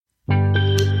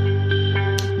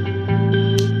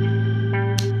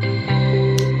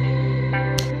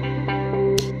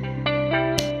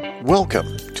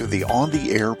Welcome to the On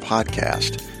the Air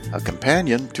podcast, a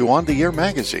companion to On the Air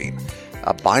magazine,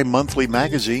 a bi-monthly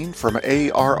magazine from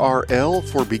ARRL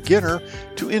for beginner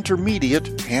to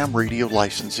intermediate ham radio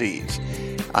licensees.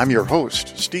 I'm your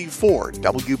host, Steve Ford,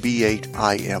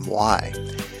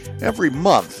 WB8IMY. Every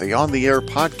month, the On the Air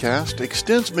podcast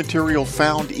extends material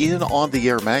found in On the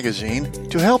Air magazine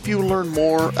to help you learn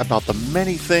more about the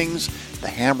many things the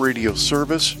ham radio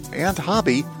service and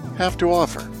hobby have to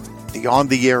offer. The On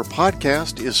the Air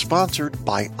podcast is sponsored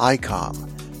by ICOM,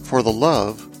 for the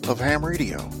love of ham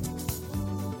radio.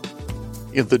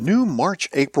 In the new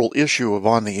March-April issue of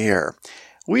On the Air,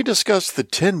 we discuss the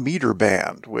 10-meter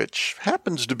band, which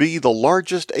happens to be the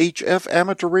largest HF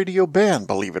amateur radio band,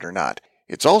 believe it or not.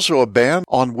 It's also a band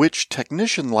on which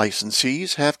technician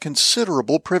licensees have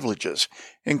considerable privileges,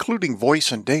 including voice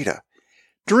and data.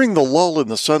 During the lull in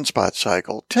the sunspot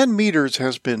cycle, 10 meters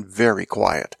has been very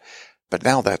quiet. But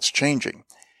now that's changing.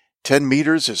 10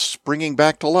 meters is springing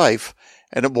back to life,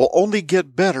 and it will only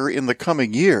get better in the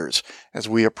coming years as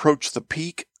we approach the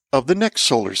peak of the next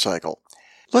solar cycle.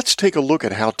 Let's take a look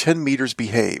at how 10 meters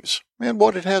behaves and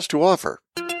what it has to offer.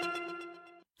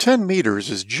 10 meters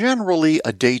is generally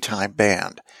a daytime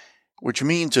band, which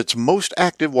means it's most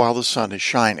active while the sun is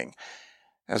shining.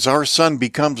 As our sun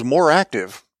becomes more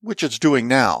active, which it's doing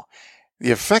now,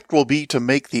 the effect will be to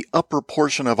make the upper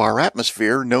portion of our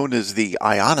atmosphere, known as the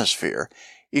ionosphere,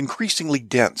 increasingly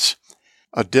dense.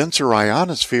 A denser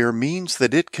ionosphere means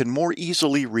that it can more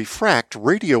easily refract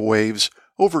radio waves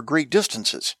over great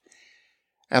distances.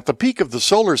 At the peak of the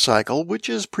solar cycle, which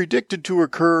is predicted to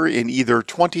occur in either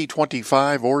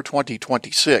 2025 or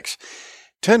 2026,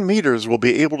 10 meters will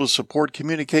be able to support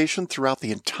communication throughout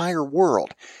the entire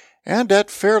world, and at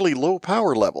fairly low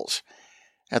power levels.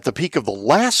 At the peak of the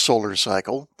last solar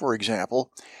cycle, for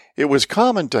example, it was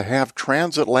common to have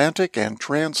transatlantic and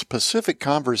trans-Pacific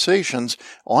conversations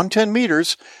on 10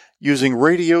 meters using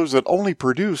radios that only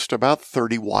produced about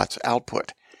 30 watts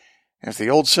output. As the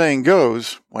old saying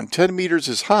goes, when 10 meters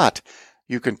is hot,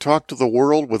 you can talk to the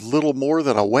world with little more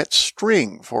than a wet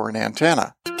string for an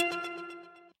antenna.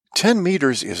 10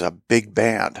 meters is a big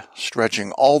band,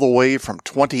 stretching all the way from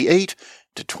 28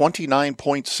 to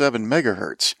 29.7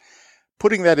 megahertz.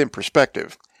 Putting that in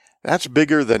perspective, that's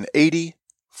bigger than 80,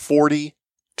 40,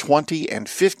 20, and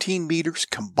 15 meters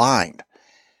combined.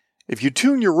 If you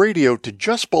tune your radio to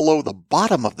just below the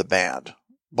bottom of the band,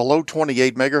 below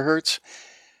 28 megahertz,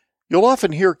 you'll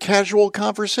often hear casual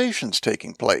conversations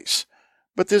taking place.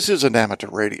 But this isn't amateur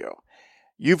radio.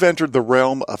 You've entered the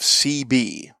realm of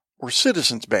CB, or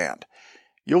Citizens Band.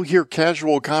 You'll hear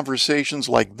casual conversations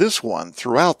like this one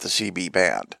throughout the CB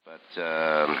band.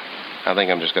 I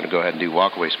think I'm just going to go ahead and do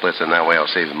walkaway splits, and that way I'll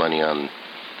save money on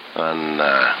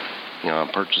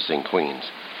purchasing queens.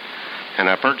 And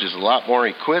I purchased a lot more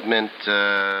equipment.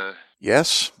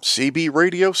 Yes, CB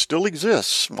radio still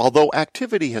exists, although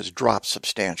activity has dropped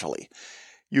substantially.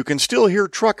 You can still hear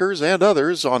truckers and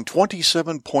others on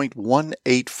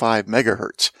 27.185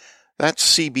 megahertz.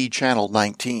 That's CB channel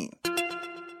 19.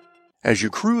 As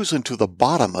you cruise into the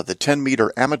bottom of the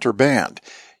 10-meter amateur band,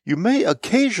 you may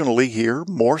occasionally hear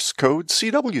Morse code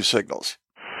CW signals.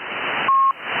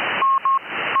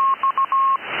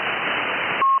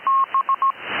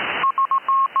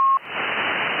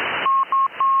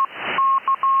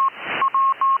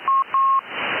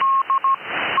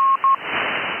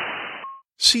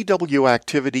 CW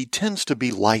activity tends to be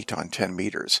light on 10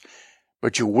 meters,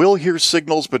 but you will hear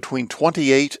signals between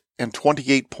 28 and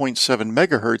 28.7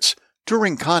 megahertz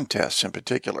during contests in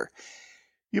particular.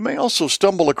 You may also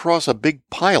stumble across a big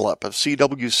pileup of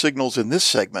CW signals in this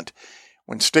segment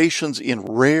when stations in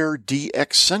rare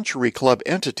DX Century Club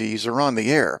entities are on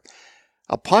the air.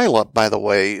 A pileup, by the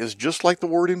way, is just like the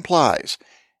word implies.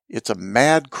 It's a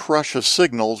mad crush of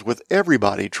signals with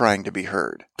everybody trying to be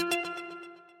heard.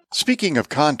 Speaking of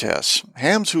contests,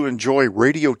 hams who enjoy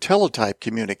radio teletype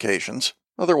communications,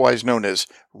 otherwise known as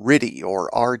RTTY or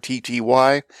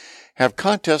RTTY, have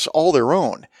contests all their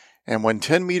own. And when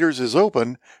 10 meters is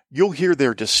open, you'll hear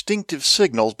their distinctive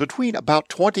signals between about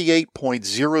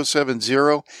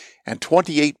 28.070 and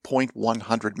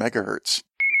 28.100 megahertz.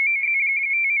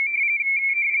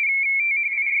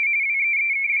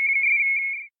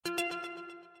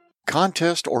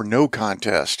 Contest or no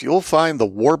contest, you'll find the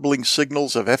warbling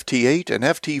signals of FT8 and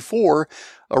FT4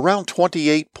 around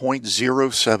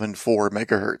 28.074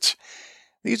 megahertz.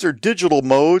 These are digital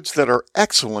modes that are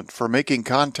excellent for making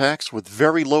contacts with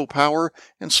very low power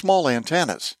and small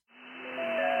antennas.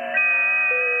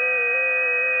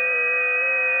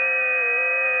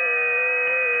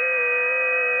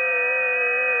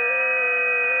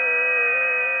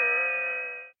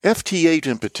 FT8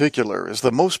 in particular is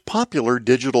the most popular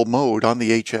digital mode on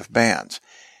the HF bands.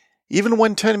 Even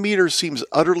when 10 meters seems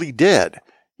utterly dead,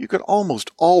 you can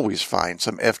almost always find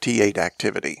some FT8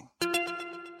 activity.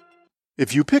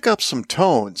 If you pick up some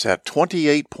tones at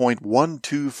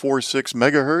 28.1246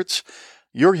 MHz,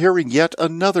 you're hearing yet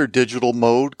another digital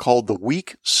mode called the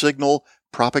Weak Signal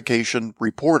Propagation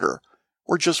Reporter,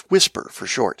 or just WSPR for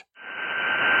short.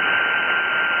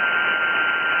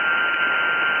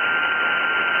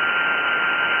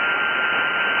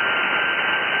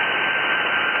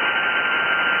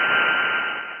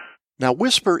 Now,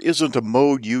 WSPR isn't a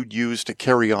mode you'd use to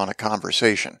carry on a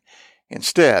conversation.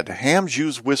 Instead, hams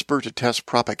use WSPR to test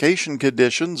propagation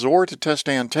conditions or to test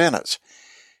antennas.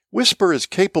 WSPR is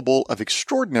capable of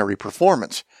extraordinary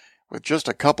performance with just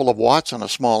a couple of watts on a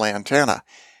small antenna.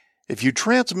 If you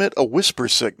transmit a WSPR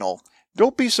signal,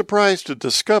 don't be surprised to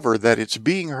discover that it's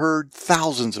being heard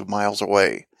thousands of miles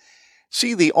away.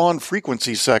 See the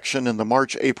on-frequency section in the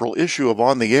March-April issue of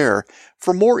On the Air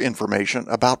for more information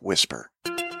about WSPR.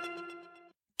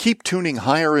 Keep tuning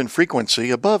higher in frequency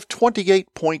above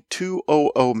 28.200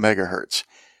 MHz.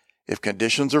 If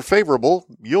conditions are favorable,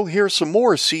 you'll hear some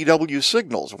more CW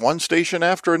signals, one station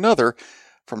after another,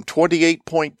 from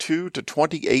 28.2 to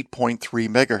 28.3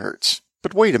 MHz.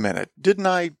 But wait a minute, didn't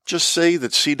I just say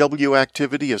that CW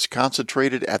activity is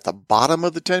concentrated at the bottom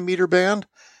of the 10-meter band?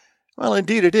 Well,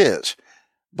 indeed it is.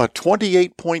 But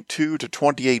 28.2 to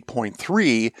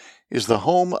 28.3 is the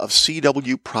home of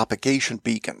CW propagation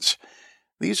beacons.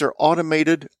 These are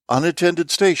automated,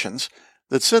 unattended stations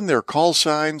that send their call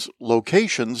signs,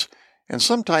 locations, and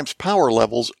sometimes power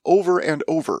levels over and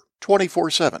over,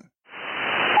 24/7.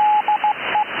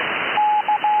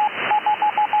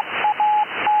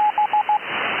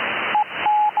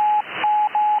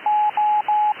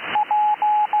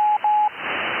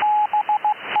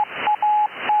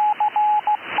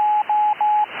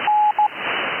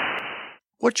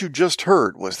 What you just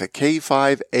heard was the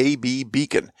K5AB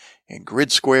beacon in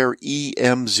grid square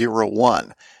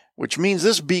EM01, which means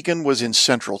this beacon was in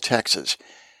central Texas.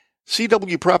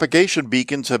 CW propagation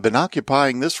beacons have been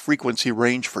occupying this frequency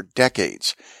range for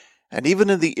decades, and even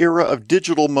in the era of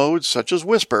digital modes such as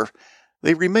WSPR,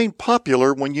 they remain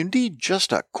popular when you need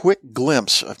just a quick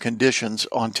glimpse of conditions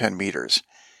on 10 meters.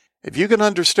 If you can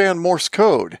understand Morse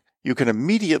code, you can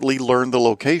immediately learn the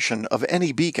location of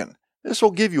any beacon. This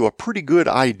will give you a pretty good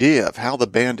idea of how the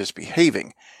band is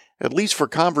behaving, at least for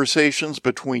conversations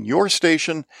between your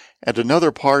station and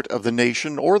another part of the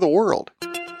nation or the world.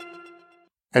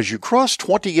 As you cross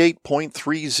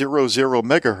 28.300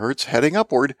 MHz heading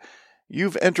upward,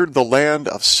 you've entered the land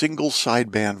of single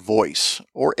sideband voice,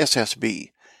 or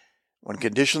SSB. When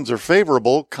conditions are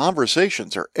favorable,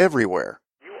 conversations are everywhere.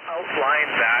 You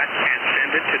outline that and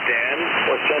send it to Dan,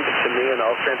 or send it to me and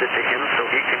I'll send it to him so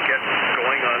he can get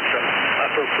going on some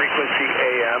upper frequency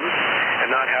AM and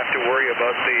not have to worry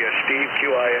about the Steve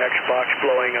QIX box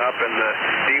blowing up and the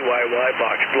DYY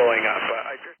box blowing up.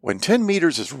 When 10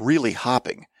 meters is really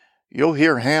hopping, you'll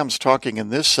hear hams talking in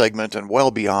this segment and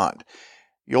well beyond.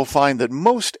 You'll find that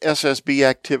most SSB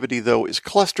activity, though, is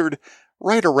clustered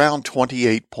right around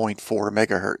 28.4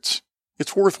 MHz.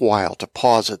 It's worthwhile to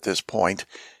pause at this point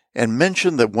and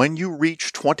mention that when you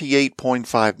reach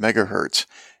 28.5 MHz,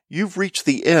 you've reached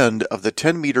the end of the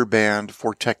 10-meter band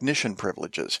for technician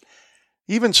privileges.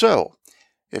 Even so,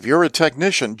 if you're a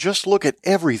technician, just look at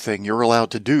everything you're allowed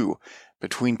to do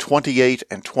between 28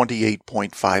 and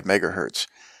 28.5 MHz.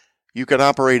 You can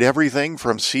operate everything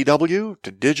from CW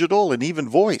to digital and even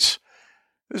voice.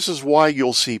 This is why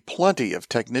you'll see plenty of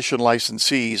technician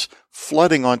licensees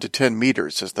flooding onto 10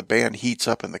 meters as the band heats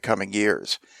up in the coming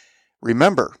years.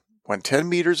 Remember, when 10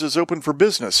 meters is open for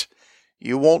business,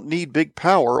 you won't need big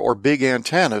power or big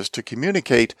antennas to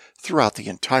communicate throughout the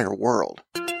entire world.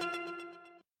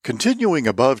 Continuing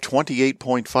above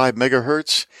 28.5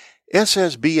 MHz,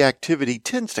 SSB activity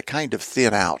tends to kind of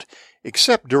thin out,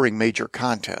 except during major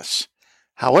contests.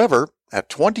 However, at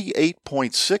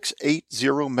 28.680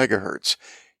 MHz,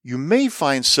 you may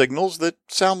find signals that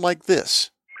sound like this.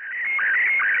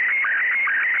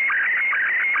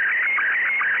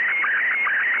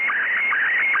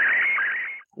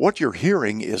 What you're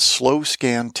hearing is slow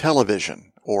scan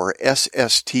television, or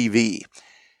SSTV.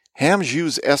 Hams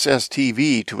use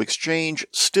SSTV to exchange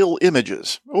still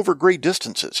images over great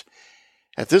distances.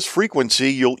 At this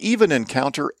frequency, you'll even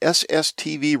encounter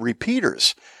SSTV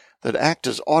repeaters that act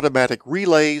as automatic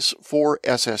relays for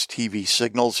SSTV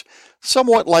signals,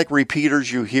 somewhat like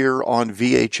repeaters you hear on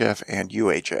VHF and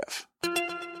UHF.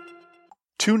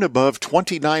 Tune above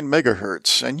 29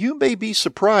 MHz, and you may be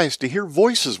surprised to hear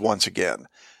voices once again,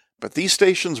 but these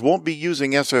stations won't be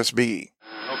using SSB.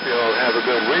 Hope you all have a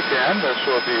good weekend. This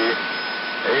will be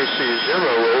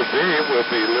AC0OB. We'll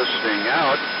be listening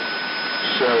out.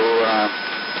 So,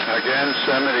 again,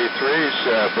 73's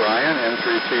Brian,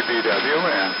 N3TBW,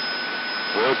 and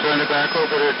we'll turn it back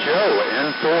over to Joe,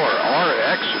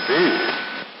 N4RXB.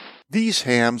 These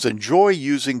hams enjoy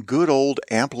using good old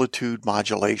amplitude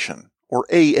modulation, or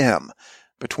AM,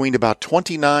 between about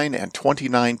 29 and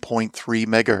 29.3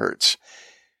 megahertz.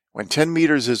 When 10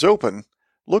 meters is open,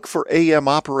 look for AM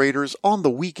operators on the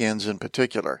weekends in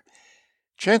particular.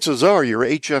 Chances are your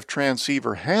HF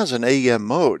transceiver has an AM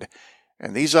mode,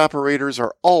 and these operators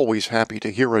are always happy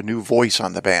to hear a new voice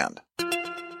on the band.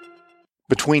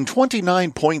 Between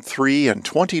 29.3 and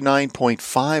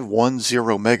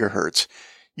 29.510 megahertz,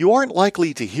 you aren't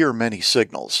likely to hear many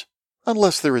signals,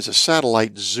 unless there is a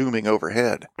satellite zooming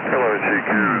overhead. Hello,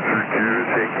 CQ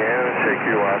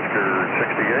Oscar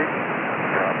 68,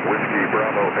 from Whiskey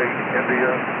Bravo 8,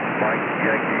 India, Mike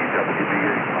Yankee,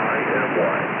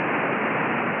 WB8IMY.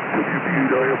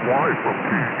 WB8IMY from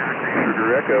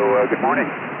Sugar Echo, good morning.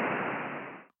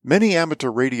 Many amateur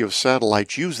radio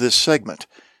satellites use this segment,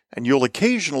 and you'll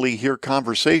occasionally hear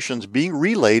conversations being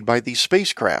relayed by these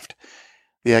spacecraft.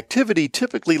 The activity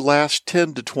typically lasts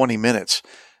 10 to 20 minutes,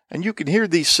 and you can hear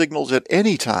these signals at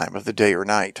any time of the day or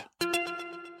night.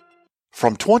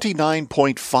 From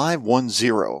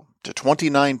 29.510 to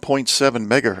 29.7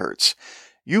 megahertz,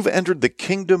 you've entered the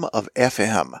kingdom of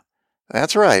FM.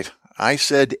 That's right, I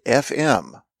said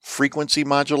FM, frequency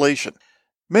modulation.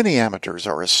 Many amateurs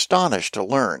are astonished to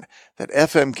learn that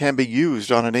FM can be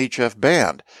used on an HF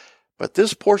band, but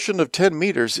this portion of 10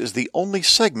 meters is the only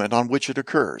segment on which it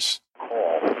occurs.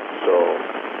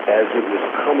 As it was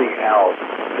coming out,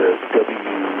 the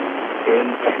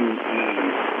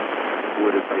WN2Es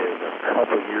would have been a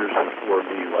couple years before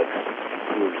me, like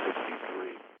 62 or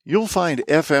 63. You'll find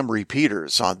FM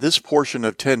repeaters on this portion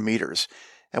of 10 meters,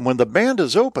 and when the band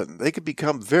is open, they can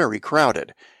become very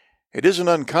crowded. It isn't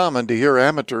uncommon to hear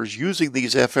amateurs using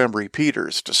these FM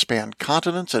repeaters to span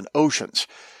continents and oceans.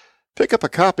 Pick up a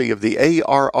copy of the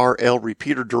ARRL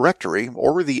repeater directory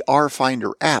or the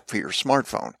R-Finder app for your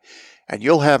smartphone, and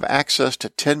you'll have access to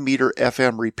 10-meter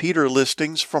FM repeater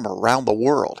listings from around the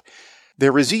world.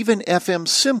 There is even FM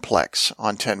simplex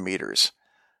on 10 meters.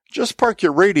 Just park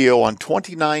your radio on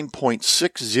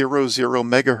 29.600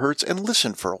 megahertz and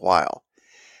listen for a while.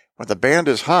 When the band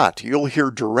is hot, you'll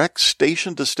hear direct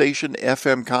station-to-station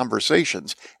FM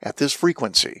conversations at this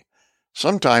frequency.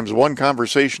 Sometimes one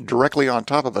conversation directly on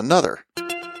top of another.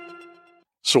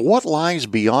 So what lies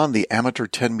beyond the amateur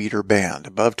 10-meter band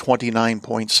above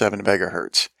 29.7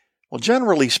 megahertz? Well,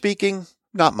 generally speaking,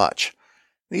 not much.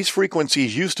 These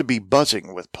frequencies used to be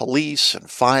buzzing with police and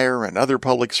fire and other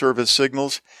public service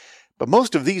signals, but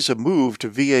most of these have moved to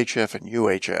VHF and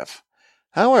UHF.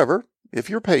 However, if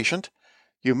you're patient,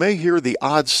 you may hear the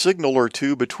odd signal or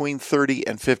two between 30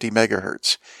 and 50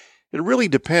 megahertz. It really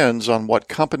depends on what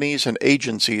companies and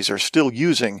agencies are still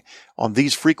using on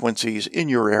these frequencies in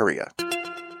your area.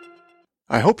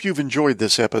 I hope you've enjoyed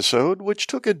this episode, which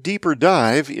took a deeper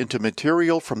dive into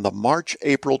material from the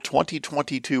March-April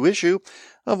 2022 issue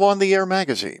of On the Air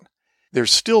magazine.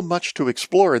 There's still much to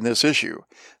explore in this issue,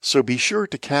 so be sure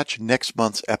to catch next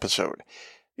month's episode.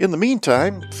 In the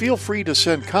meantime, feel free to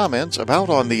send comments about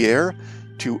On the Air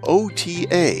to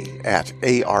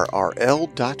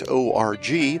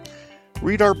ota@arrl.org,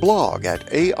 read our blog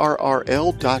at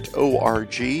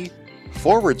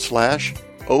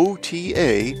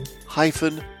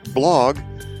arrl.org/OTA-blog,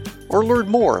 or learn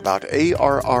more about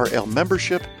ARRL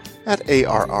membership at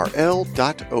arrl.org.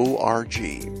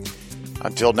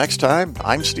 Until next time,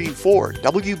 I'm Steve Ford,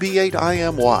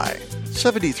 WB8IMY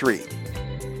 73.